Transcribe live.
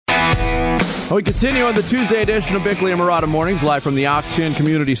We continue on the Tuesday edition of Bickley and Murata Mornings, live from the Auction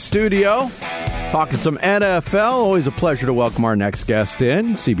Community Studio. Talking some NFL. Always a pleasure to welcome our next guest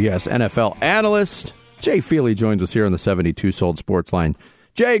in, CBS NFL analyst Jay Feely joins us here on the 72 Sold Sports Line.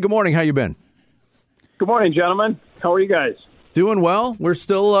 Jay, good morning. How you been? Good morning, gentlemen. How are you guys? Doing well. We're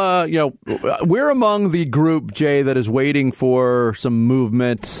still, we're among the group, Jay, that is waiting for some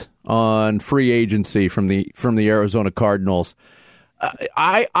movement on free agency from the Arizona Cardinals.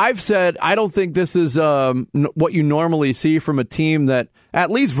 I've said I don't think this is what you normally see from a team that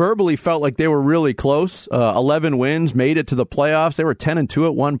at least verbally felt like they were really close. 11 wins, made it to the playoffs. They were 10-2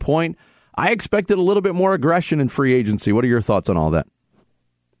 at one point. I expected a little bit more aggression in free agency. What are your thoughts on all that?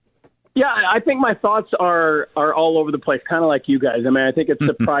 Yeah, I think my thoughts are all over the place, kind of like you guys. I mean, I think it's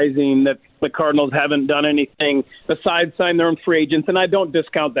surprising that the Cardinals haven't done anything besides sign their own free agents, and I don't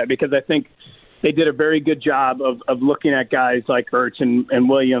discount that because I think they did a very good job of looking at guys like Ertz and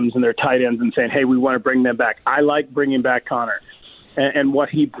Williams and their tight ends and saying, hey, we want to bring them back. I like bringing back Connor and what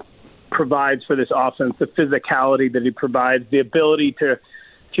he provides for this offense, the physicality that he provides, the ability to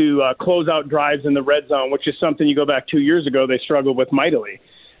close out drives in the red zone, which is something you go back 2 years ago they struggled with mightily.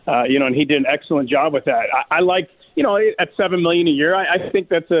 And he did an excellent job with that. I like, at $7 million a year, I think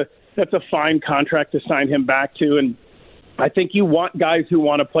that's a fine contract to sign him back to. And I think you want guys who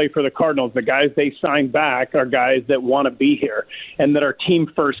want to play for the Cardinals. The guys they sign back are guys that want to be here and that are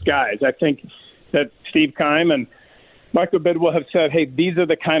team first guys. I think that Steve Keim and Michael Bidwell have said, hey, these are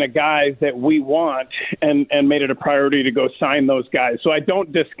the kind of guys that we want and made it a priority to go sign those guys. So I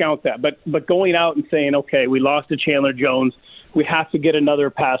don't discount that. But going out and saying, okay, we lost to Chandler Jones, we have to get another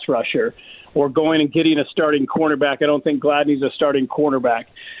pass rusher, or going and getting a starting cornerback. I don't think Gladney's a starting cornerback.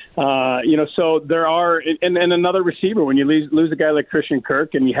 So there are, and another receiver. When you lose a guy like Christian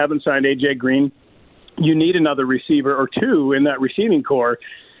Kirk and you haven't signed A.J. Green, you need another receiver or two in that receiving core.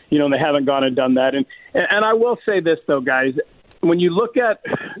 They haven't gone and done that. And I will say this, though, guys. When you look at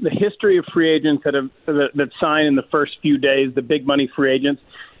the history of free agents that sign in the first few days, the big money free agents,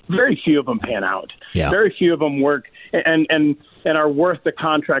 very few of them pan out. Yeah. Very few of them work and are worth the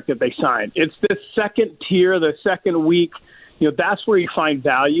contract that they sign. It's the second tier, the second week. That's where you find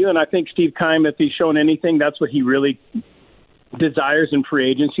value. And I think Steve Keim, if he's shown anything, that's what he really desires in free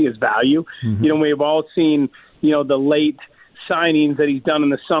agency is value. Mm-hmm. We've all seen, the late signings that he's done in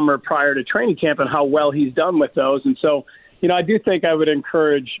the summer prior to training camp and how well he's done with those. And so, I do think I would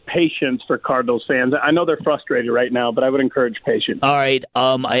encourage patience for Cardinals fans. I know they're frustrated right now, but I would encourage patience. All right.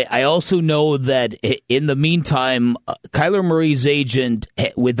 I also know that in the meantime, Kyler Murray's agent,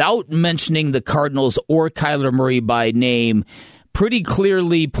 without mentioning the Cardinals or Kyler Murray by name, pretty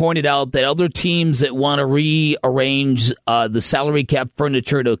clearly pointed out that other teams that want to rearrange the salary cap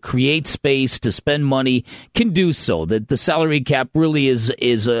furniture to create space to spend money can do so. That the salary cap really is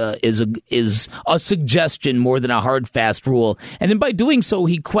a suggestion more than a hard fast rule. And then by doing so,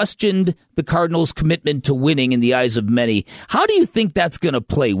 he questioned the Cardinals' commitment to winning in the eyes of many. How do you think that's going to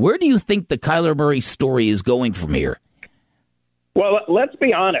play? Where do you think the Kyler Murray story is going from here? Well, let's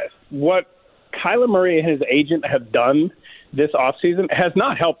be honest. What Kyler Murray and his agent have done this offseason has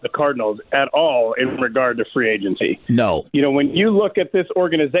not helped the Cardinals at all in regard to free agency. No. When you look at this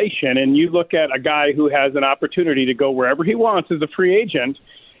organization and you look at a guy who has an opportunity to go wherever he wants as a free agent,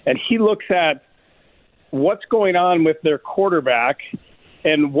 and he looks at what's going on with their quarterback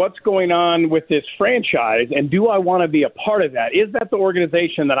and what's going on with this franchise, and do I want to be a part of that? Is that the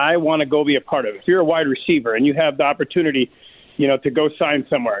organization that I want to go be a part of? If you're a wide receiver and you have the opportunity, to go sign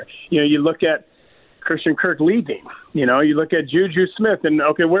somewhere, you look at Christian Kirk leaving. You look at Juju Smith, and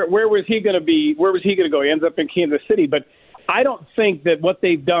okay, where was he going to be? Where was he going to go? He ends up in Kansas City. But I don't think that what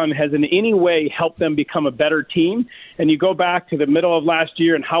they've done has in any way helped them become a better team. And you go back to the middle of last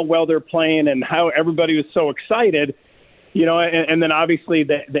year and how well they're playing and how everybody was so excited, and then obviously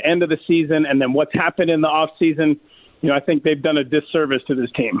the end of the season and then what's happened in the off season. I think they've done a disservice to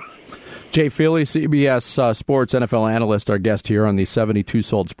this team. Jay Feely, CBS Sports NFL analyst, our guest here on the 72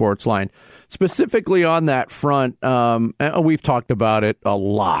 Sold Sports Line. Specifically on that front, we've talked about it a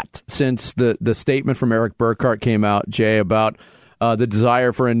lot since the statement from Eric Burkhart came out, Jay, about the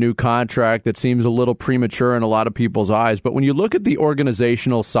desire for a new contract that seems a little premature in a lot of people's eyes. But when you look at the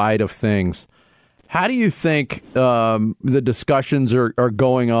organizational side of things, how do you think the discussions are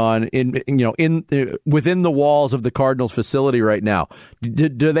going on within the walls of the Cardinals facility right now?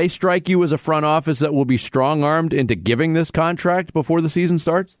 Do they strike you as a front office that will be strong-armed into giving this contract before the season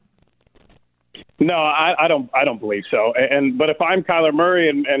starts? No, I don't believe so. But if I'm Kyler Murray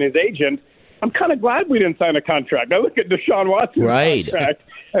and his agent, I'm kind of glad we didn't sign a contract. I look at Deshaun Watson's contract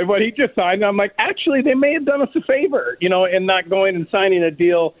and what he just signed, and I'm like, actually, they may have done us a favor, in not going and signing a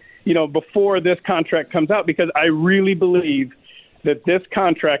deal before this contract comes out, because I really believe that this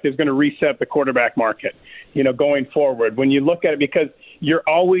contract is going to reset the quarterback market, going forward. When you look at it, because you're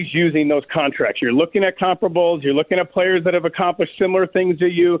always using those contracts. You're looking at comparables. You're looking at players that have accomplished similar things to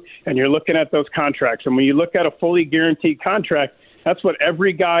you, and you're looking at those contracts. And when you look at a fully guaranteed contract, that's what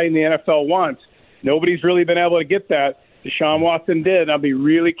every guy in the NFL wants. Nobody's really been able to get that. Deshaun Watson did. I'll be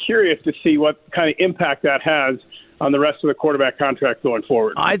really curious to see what kind of impact that has on the rest of the quarterback contract going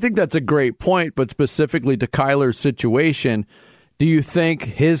forward. I think that's a great point, but specifically to Kyler's situation, do you think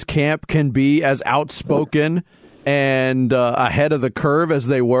his camp can be as outspoken and ahead of the curve as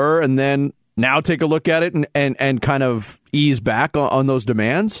they were, and then now take a look at it and kind of ease back on those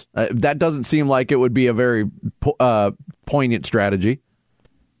demands? That doesn't seem like it would be a very poignant strategy.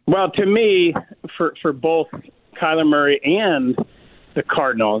 Well, to me, for both Kyler Murray and the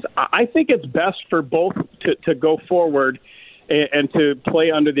Cardinals, I think it's best for both to go forward and to play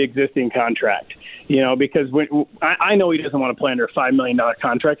under the existing contract. Because I know he doesn't want to play under a $5 million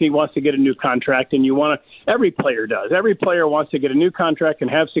contract. He wants to get a new contract, and every player does. Every player wants to get a new contract and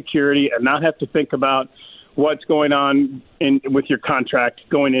have security and not have to think about what's going on with your contract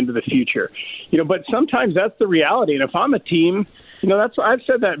going into the future. But sometimes that's the reality. And if I'm a team, that's I've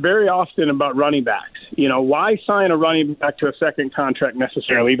said that very often about running backs. Why sign a running back to a second contract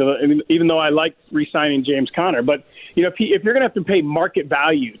necessarily? Even though I like re-signing James Conner, but if you're going to have to pay market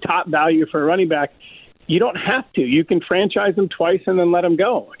value, top value for a running back, you don't have to. You can franchise them twice and then let them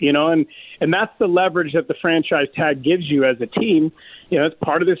go. And that's the leverage that the franchise tag gives you as a team. It's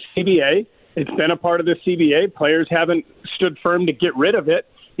part of the CBA. It's been a part of the CBA. Players haven't stood firm to get rid of it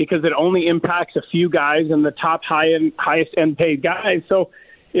because it only impacts a few guys and the top highest end paid guys. So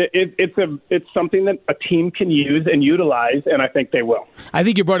it's something that a team can use and utilize, and I think they will. I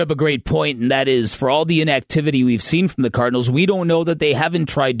think you brought up a great point, and that is, for all the inactivity we've seen from the Cardinals, we don't know that they haven't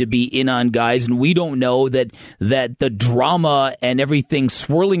tried to be in on guys, and we don't know that the drama and everything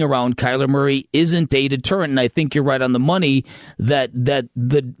swirling around Kyler Murray isn't a deterrent. And I think you're right on the money that the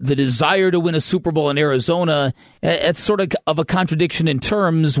desire to win a Super Bowl in Arizona, it's sort of a contradiction in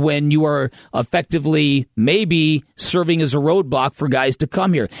terms when you are effectively maybe serving as a roadblock for guys to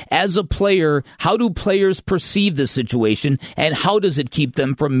come here. As a player, how do players perceive this situation, and how does it keep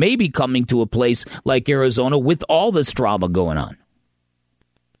them from maybe coming to a place like Arizona with all this drama going on?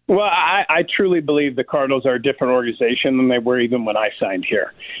 Well, I truly believe the Cardinals are a different organization than they were even when I signed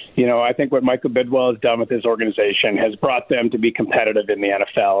here. I think what Michael Bidwell has done with his organization has brought them to be competitive in the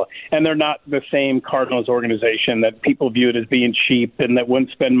NFL. And they're not the same Cardinals organization that people viewed as being cheap and that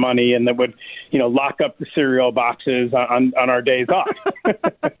wouldn't spend money and that would, lock up the cereal boxes on our days off.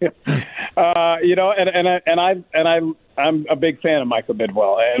 I'm a big fan of Michael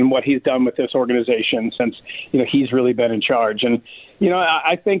Bidwell and what he's done with this organization since, he's really been in charge. And,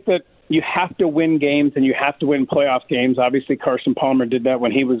 I think that you have to win games and you have to win playoff games. Obviously, Carson Palmer did that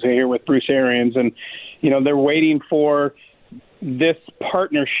when he was here with Bruce Arians. And, they're waiting for this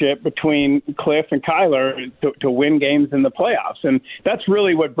partnership between Cliff and Kyler to win games in the playoffs. And that's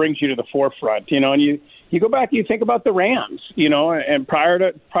really what brings you to the forefront, and you go back, you think about the Rams, and prior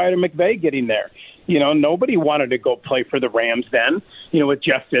to McVay getting there. Nobody wanted to go play for the Rams then, with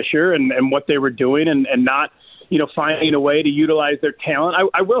Jeff Fisher and what they were doing and not, finding a way to utilize their talent.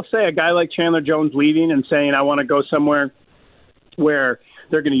 I will say a guy like Chandler Jones leaving and saying, I want to go somewhere where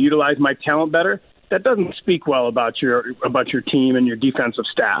they're going to utilize my talent better. That doesn't speak well about your team and your defensive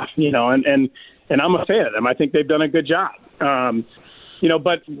staff, and I'm a fan of them. I think they've done a good job.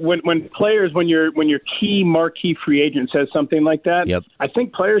 But when your key marquee free agent says something like that, yep. I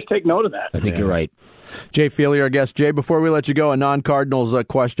think players take note of that. I think you're right. Jay Feely, our guest. Jay, before we let you go, a non-Cardinals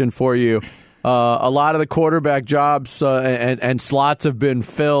question for you. A lot of the quarterback jobs and slots have been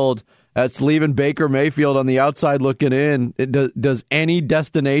filled. That's leaving Baker Mayfield on the outside looking in. Does any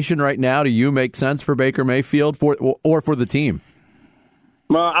destination right now to you make sense for Baker Mayfield or for the team?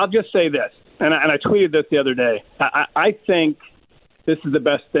 Well, I'll just say this, and I tweeted this the other day. I think this is the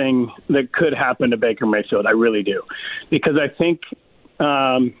best thing that could happen to Baker Mayfield. I really do. Because I think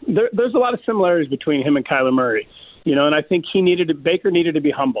there's a lot of similarities between him and Kyler Murray. And I think Baker needed to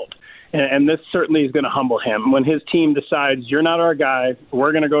be humbled. And this certainly is going to humble him. When his team decides, you're not our guy,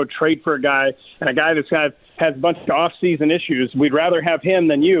 we're going to go trade for a guy, and a guy that's has a bunch of off-season issues, we'd rather have him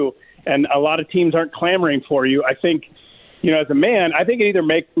than you, and a lot of teams aren't clamoring for you. I think, as a man, I think it either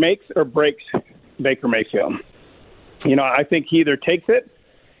makes or breaks Baker Mayfield. I think he either takes it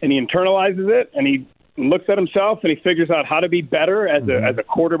and he internalizes it and he looks at himself and he figures out how to be better as a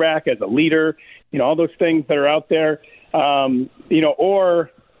quarterback, as a leader, all those things that are out there,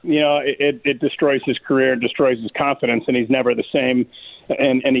 or it destroys his career, destroys his confidence, and he's never the same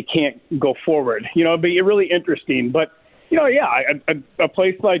and he can't go forward. It'd be really interesting. But, a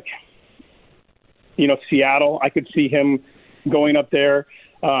place like, Seattle, I could see him going up there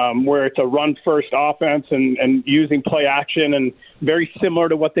where it's a run-first offense and using play action, and very similar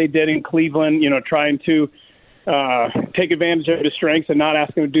to what they did in Cleveland, trying to take advantage of his strengths and not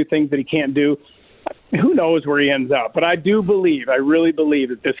ask him to do things that he can't do. Who knows where he ends up? But I really believe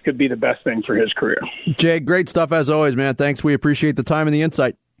that this could be the best thing for his career. Jay, great stuff as always, man. Thanks. We appreciate the time and the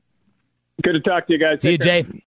insight. Good to talk to you guys. See you, Jay.